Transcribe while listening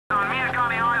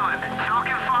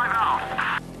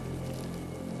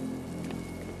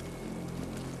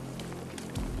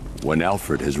When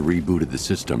Alfred has rebooted the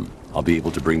system, I'll be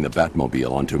able to bring the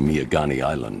Batmobile onto Miyagani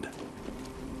Island.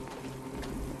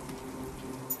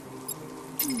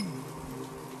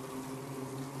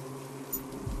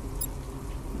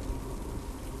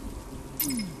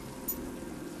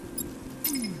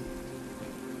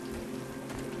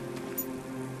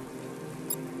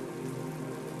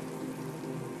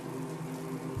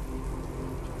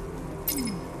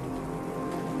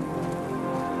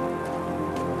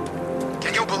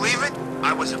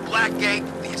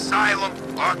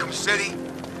 Arkham City,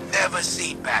 never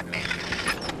seen Batman.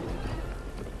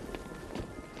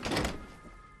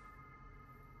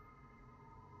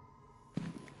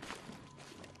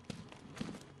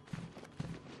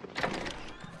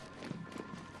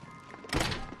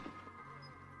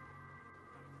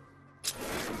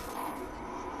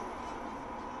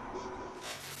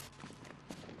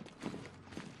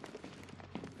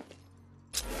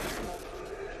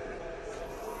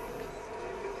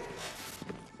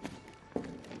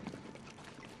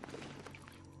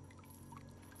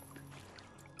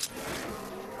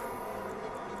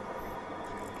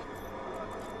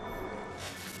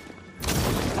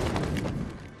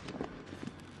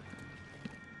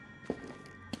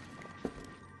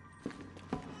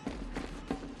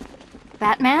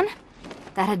 Batman?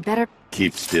 That had better...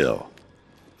 Keep still.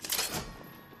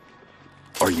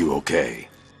 Are you okay?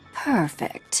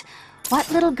 Perfect. What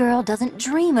little girl doesn't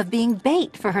dream of being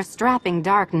bait for her strapping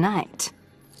Dark Knight?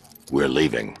 We're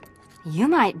leaving. You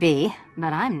might be,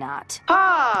 but I'm not.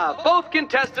 Ah, both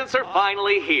contestants are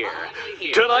finally here.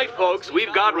 Tonight, folks,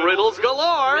 we've got riddles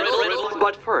galore.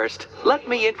 But first, let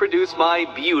me introduce my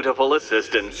beautiful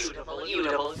assistants.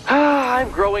 I'm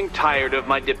growing tired of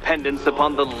my dependence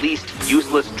upon the least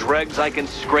useless dregs I can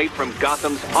scrape from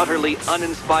Gotham's utterly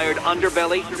uninspired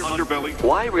underbelly.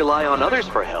 Why rely on others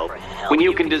for help when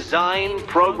you can design,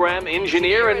 program,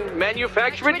 engineer, and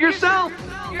manufacture it yourself?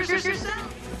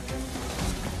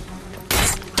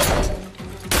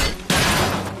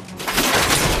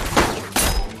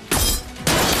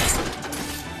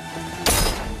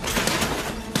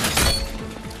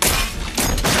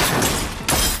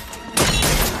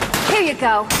 Here you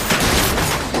go.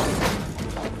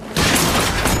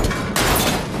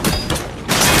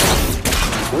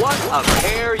 What a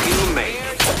pair you make.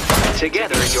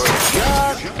 Together, you're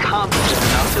just competent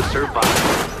enough to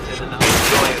survive.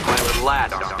 Enjoy it, my little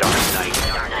lad, Dark Knight.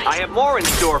 I have more in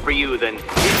store for you than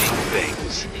hitting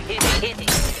things.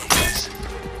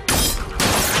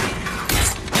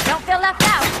 Don't feel left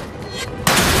out.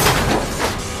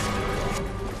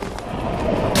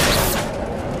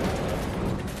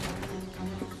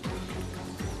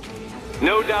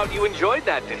 No doubt you enjoyed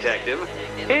that, Detective.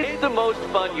 It's the most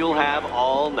fun you'll have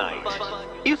all night.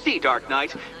 You see, Dark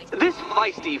Knight, this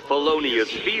feisty, felonious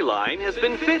feline has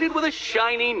been fitted with a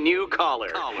shiny new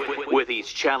collar. With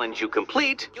each challenge you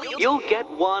complete, you'll get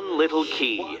one little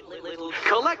key.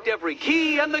 Collect every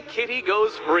key and the kitty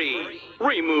goes free.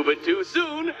 Remove it too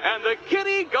soon and the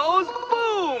kitty goes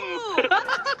boom!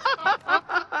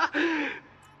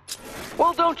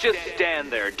 Well, don't just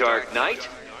stand there, Dark Knight.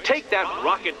 Take that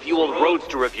rocket-fueled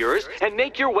roadster of yours and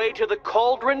make your way to the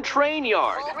Cauldron Train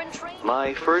Yard.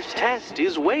 My first test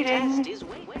is waiting.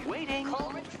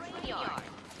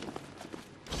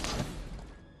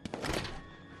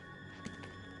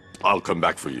 I'll come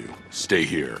back for you. Stay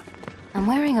here. I'm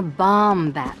wearing a bomb,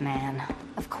 Batman.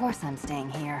 Of course I'm staying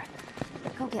here.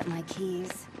 Go get my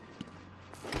keys.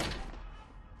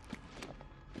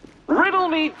 Riddle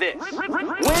me this.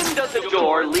 When does a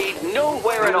door lead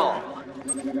nowhere at all?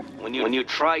 When you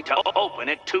try to open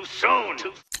it too soon.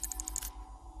 Too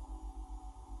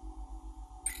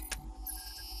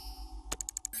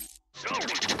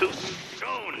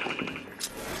soon.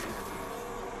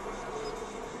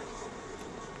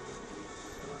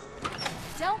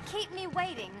 Don't keep me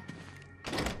waiting.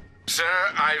 Sir,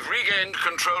 I've regained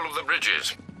control of the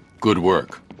bridges. Good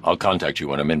work. I'll contact you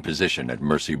when I'm in position at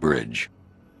Mercy Bridge.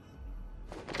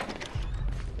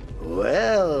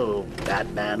 Well,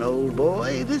 Batman, old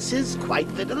boy, this is quite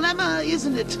the dilemma,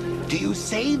 isn't it? Do you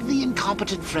save the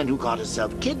incompetent friend who got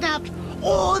herself kidnapped,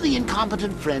 or the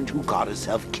incompetent friend who got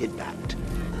herself kidnapped?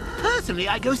 Personally,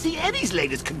 I go see Eddie's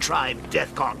latest contrived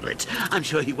death gauntlet. I'm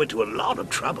sure he went to a lot of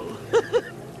trouble.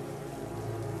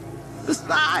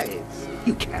 Besides,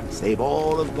 you can't save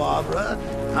all of Barbara.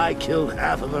 I killed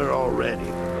half of her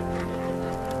already.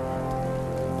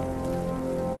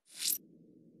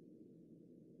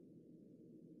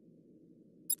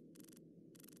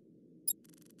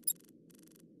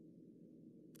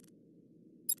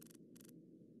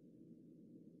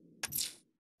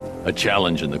 A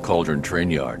challenge in the Cauldron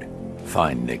train yard.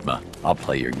 Fine, Nigma. I'll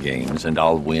play your games, and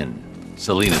I'll win.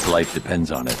 Selena's life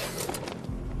depends on it.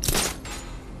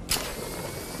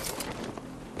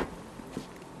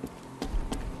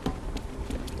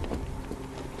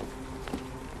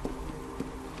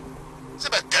 It's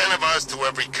about 10 of us to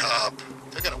every cop.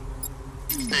 They're gonna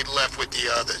stay left with the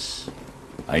others.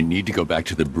 I need to go back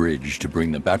to the bridge to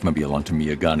bring the Batmobile onto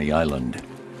Miyagani Island.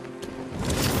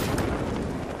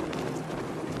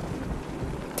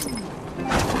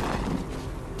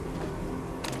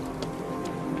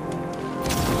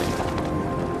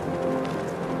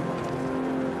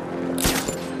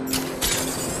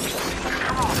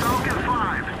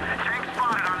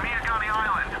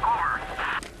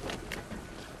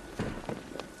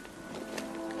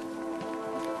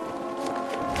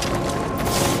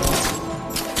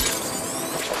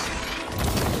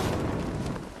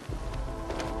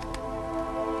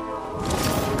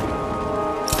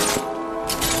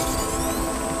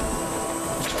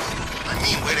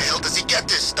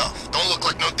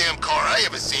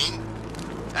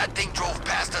 That thing drove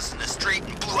past us in the street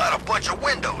and blew out a bunch of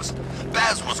windows.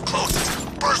 Baz was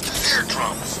closest, burst his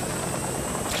eardrums.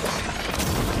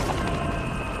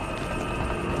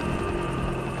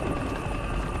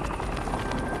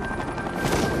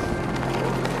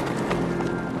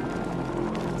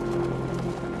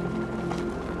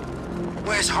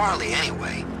 Where's Harley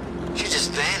anyway? She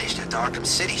just vanished after Arkham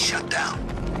City shut down.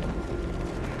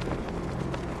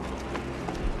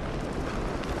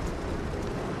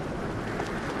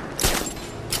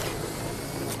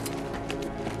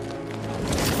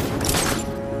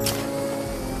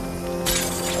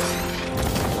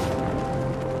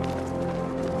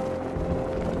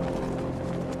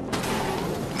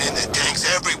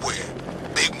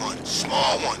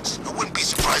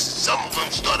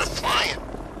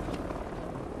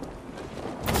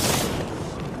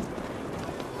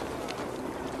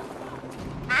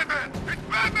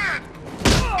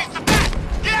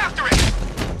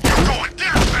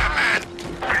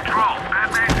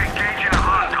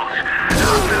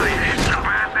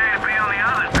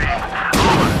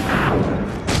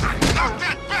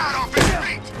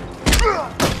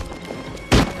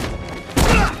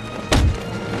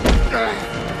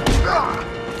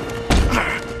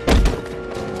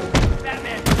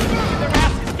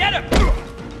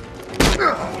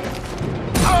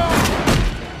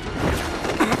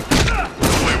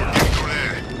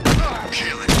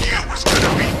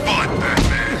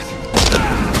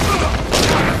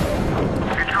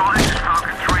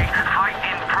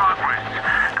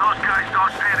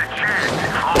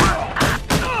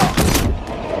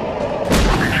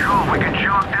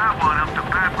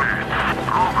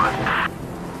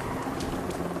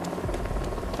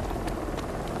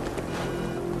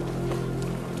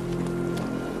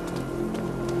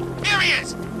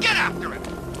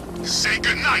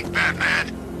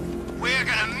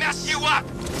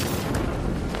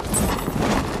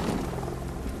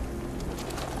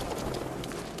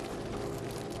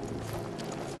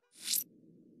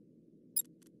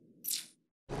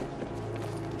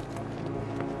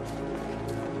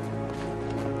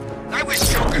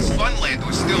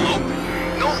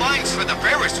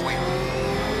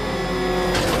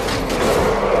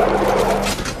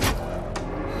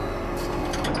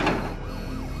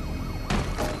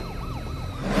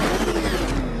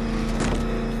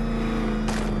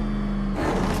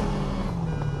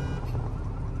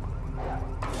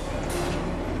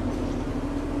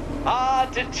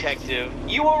 Detective,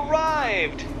 you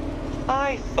arrived!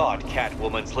 I thought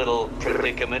Catwoman's little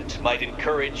predicament might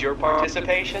encourage your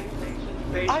participation.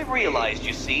 I realized,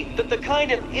 you see, that the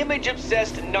kind of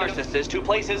image-obsessed narcissist who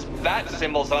places bat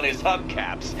symbols on his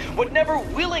hubcaps would never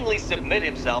willingly submit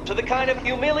himself to the kind of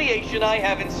humiliation I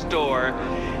have in store.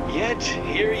 Yet,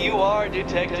 here you are,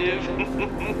 Detective.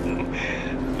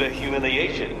 The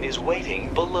humiliation is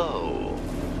waiting below.